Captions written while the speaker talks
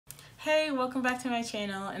Hey, welcome back to my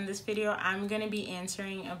channel. In this video, I'm going to be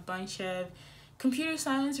answering a bunch of computer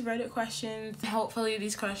science Reddit questions. Hopefully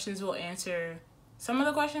these questions will answer some of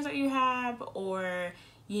the questions that you have, or,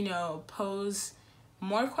 pose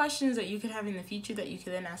more questions that you could have in the future that you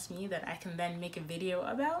could then ask me that I can then make a video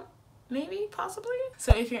about, maybe, possibly.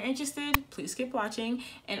 So if you're interested, please keep watching.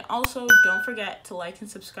 And also, don't forget to like and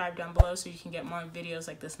subscribe down below so you can get more videos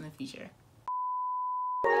like this in the future.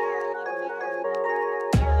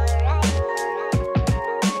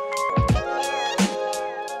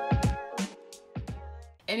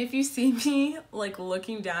 And if you see me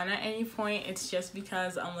looking down at any point, it's just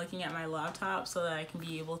because I'm looking at my laptop so that I can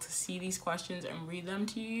be able to see these questions and read them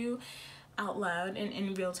to you out loud and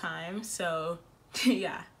in real time. So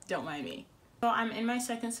yeah, don't mind me. So I'm in my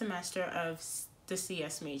second semester of the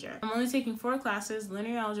CS major. I'm only taking 4 classes: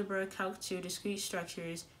 linear algebra, calc 2, discrete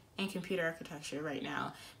structures, and computer architecture right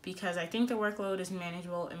now, because I think the workload is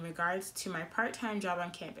manageable in regards to my part-time job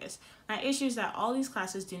on campus. My issue is that all these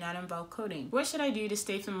classes do not involve coding. What should I do to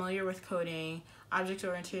stay familiar with coding?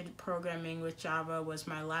 Object-oriented programming with Java was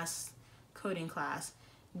my last coding class,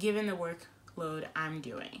 given the workload I'm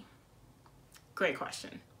doing. Great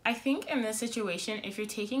question. I think in this situation, if you're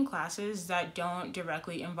taking classes that don't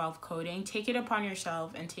directly involve coding, take it upon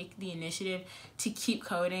yourself and take the initiative to keep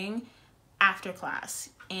coding after class.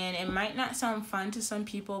 And it might not sound fun to some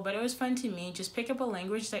people, but it was fun to me. Just pick up a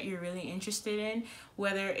language that you're really interested in,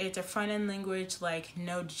 whether it's a front-end language like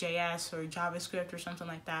Node.js or JavaScript or something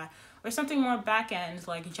like that, or something more back-end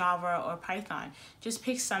like Java or Python. Just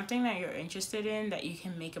pick something that you're interested in that you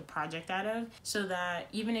can make a project out of, so that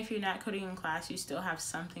even if you're not coding in class, you still have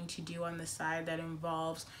something to do on the side that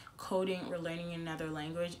involves coding or learning another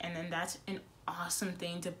language. And then that's an awesome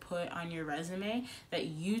thing to put on your resume, that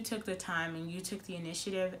you took the time and you took the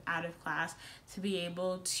initiative out of class to be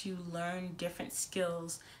able to learn different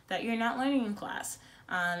skills that you're not learning in class.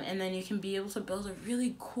 And then you can be able to build a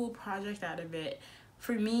really cool project out of it.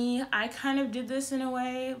 For me, I kind of did this in a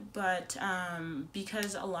way, but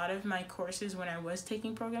because a lot of my courses when I was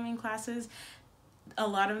taking programming classes, a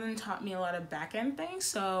lot of them taught me a lot of back-end things.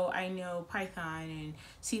 So I know Python and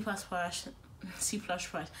C++,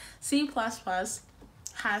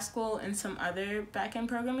 Haskell, and some other back-end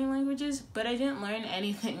programming languages, but I didn't learn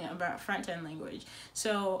anything about front-end language.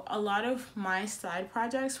 So a lot of my side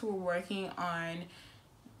projects were working on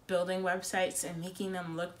building websites and making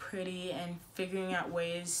them look pretty, and figuring out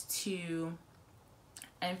ways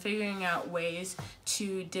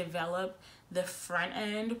to develop the front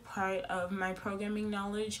end part of my programming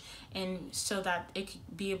knowledge, and so that it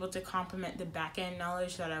could be able to complement the back end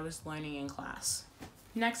knowledge that I was learning in class.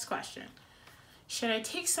 Next question. Should I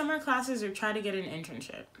take summer classes or try to get an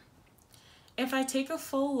internship? If I take a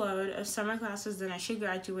full load of summer classes, then I should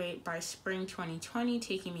graduate by spring 2020,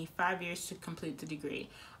 taking me 5 years to complete the degree.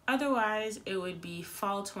 Otherwise, it would be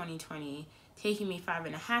fall 2020, taking me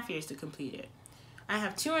 5.5 years to complete it. I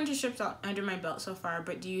have 2 internships under my belt so far,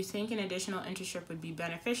 but do you think an additional internship would be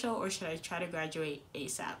beneficial, or should I try to graduate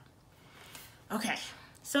ASAP? Okay,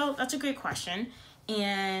 so that's a great question.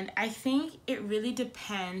 And I think it really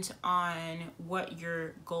depends on what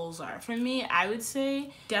your goals are. For me, I would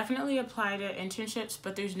say definitely apply to internships,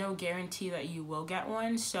 but there's no guarantee that you will get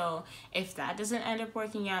one. So if that doesn't end up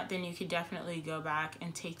working out, then you could definitely go back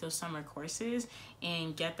and take those summer courses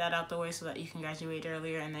and get that out the way so that you can graduate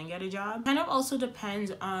earlier and then get a job. Kind of also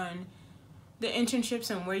depends on the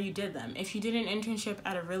internships and where you did them. If you did an internship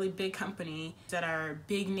at a really big company that are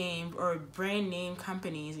big name or brand name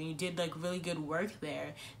companies, and you did really good work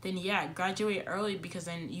there, then yeah, graduate early, because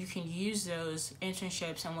then you can use those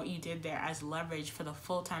internships and what you did there as leverage for the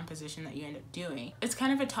full-time position that you end up doing. It's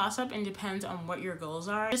kind of a toss-up and depends on what your goals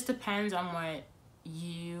are. It just depends on what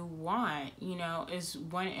you want. Is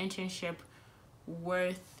one internship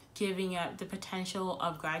worth giving up the potential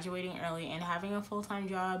of graduating early and having a full-time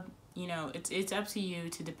job? It's up to you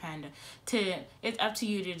it's up to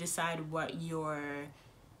you to decide what your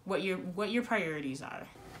priorities are.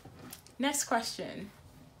 Next question.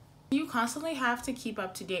 Do you constantly have to keep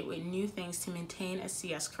up to date with new things to maintain a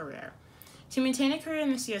CS career? To maintain a career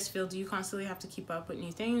in the CS field, do you constantly have to keep up with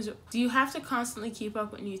new things? Do you have to constantly keep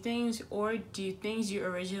up with new things, or do things you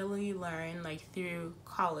originally learned through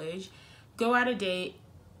college go out of date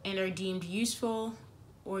and are deemed useful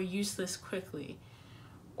or useless quickly?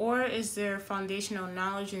 Or is there foundational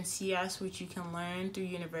knowledge in CS which you can learn through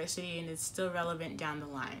university and it's still relevant down the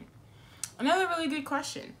line? Another really good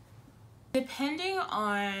question. Depending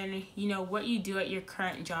on, what you do at your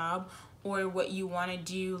current job or what you want to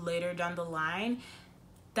do later down the line,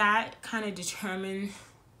 that kind of determines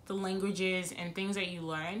the languages and things that you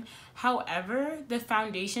learn. However, the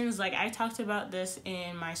foundations, like I talked about this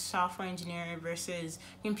in my software engineering versus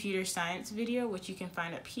computer science video, which you can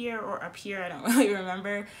find up here or up here, I don't really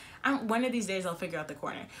remember. One of these days I'll figure out the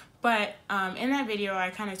corner. But in that video, I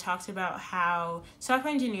kind of talked about how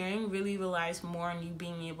software engineering really relies more on you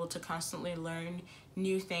being able to constantly learn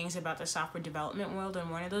new things about the software development world.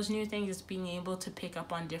 And one of those new things is being able to pick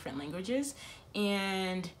up on different languages,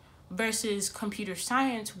 and versus computer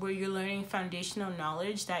science, where you're learning foundational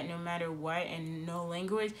knowledge that no matter what, and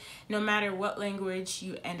no matter what language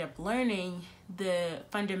you end up learning, the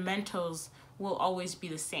fundamentals will always be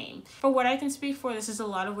the same. For what I can speak for, this is a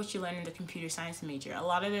lot of what you learn in the computer science major. A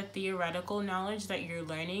lot of the theoretical knowledge that you're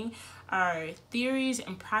learning are theories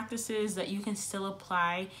and practices that you can still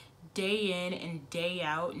apply day in and day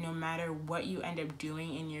out, no matter what you end up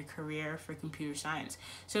doing in your career for computer science.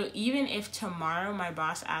 So even if tomorrow my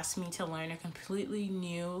boss asks me to learn a completely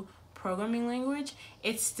new programming language,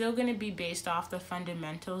 it's still going to be based off the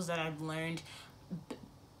fundamentals that I've learned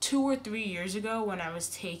 2 or 3 years ago when I was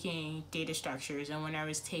taking data structures and when I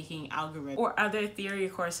was taking algorithms or other theory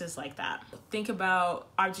courses like that. Think about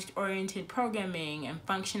object-oriented programming and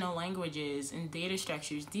functional languages and data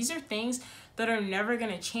structures. These are things that are never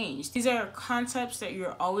going to change. These are concepts that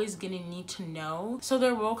you're always going to need to know. So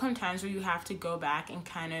there will come times where you have to go back and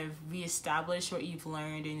kind of reestablish what you've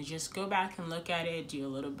learned and just go back and look at it,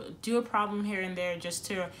 do a problem here and there just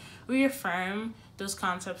to reaffirm those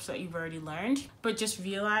concepts that you've already learned. But just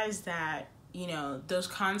realize that, you know, those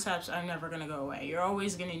concepts are never going to go away. You're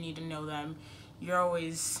always going to need to know them. You're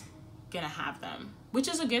always going to have them, which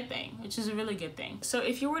is a good thing, which is a really good thing. So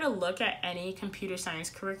if you were to look at any computer science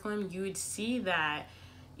curriculum, you would see that,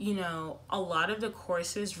 you know, a lot of the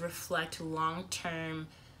courses reflect long-term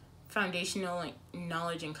foundational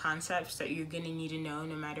knowledge and concepts that you're going to need to know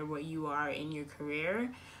no matter what you are in your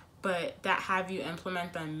career, but that have you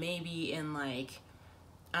implement them maybe in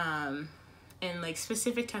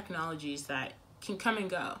specific technologies that can come and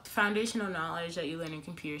go. Foundational knowledge that you learn in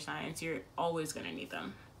computer science, you're always going to need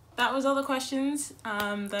them. That was all the questions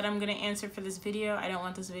that I'm going to answer for this video. I don't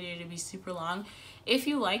want this video to be super long. If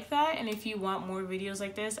you like that and if you want more videos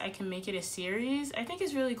like this, I can make it a series. I think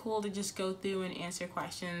it's really cool to just go through and answer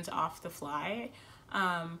questions off the fly.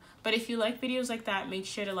 But if you like videos like that, make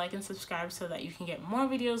sure to like and subscribe so that you can get more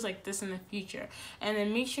videos like this in the future. And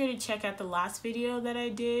then make sure to check out the last video that I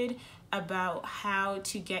did about how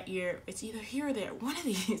to get your, it's either here or there, one of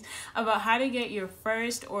these, about how to get your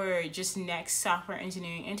first or just next software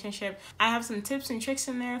engineering internship. I have some tips and tricks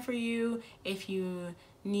in there for you if you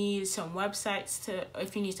need some websites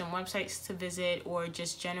to visit, or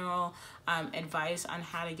just general advice on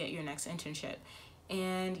how to get your next internship.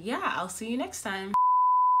 And yeah, I'll see you next time.